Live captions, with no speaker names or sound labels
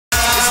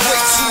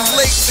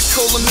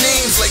call them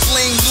names like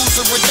lame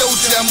loser or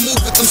doja. I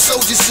move with them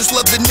soldiers since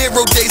love the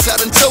Nero days, I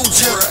done told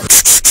ya.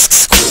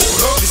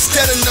 Is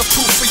that enough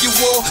proof for you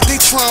all?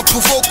 They try and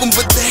provoke them,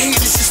 but the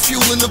haters is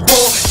fueling the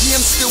ball. Yeah,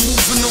 I'm still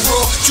moving the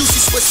raw, juicy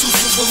sweatsuits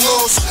with the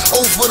laws.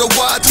 Over the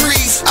wide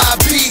threes, I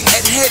be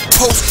at head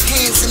post,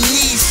 hands and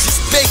knees,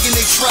 just begging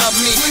they try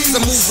me. Cause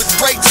I move with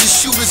righteous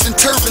shooters and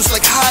turbans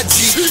like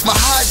Haji. My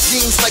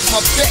hygiene's like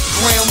my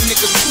background,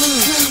 nigga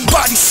clean.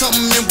 Body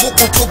something and walk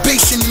on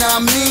probation,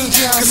 nah I mean.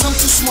 Cause I'm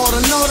too smart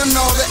to know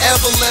to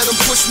ever let them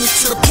push me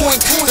to the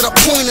point that I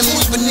point and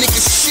leave a nigga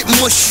shit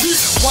mushy.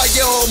 Why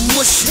y'all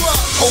mushy?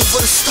 Over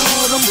the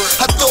stardom,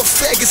 I thought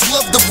faggots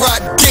loved to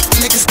ride dick,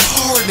 niggas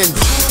pardon.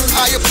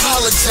 I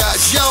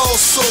apologize, y'all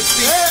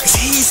salty, cause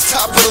he's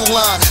top of the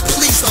line.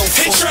 Please don't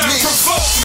fuck me.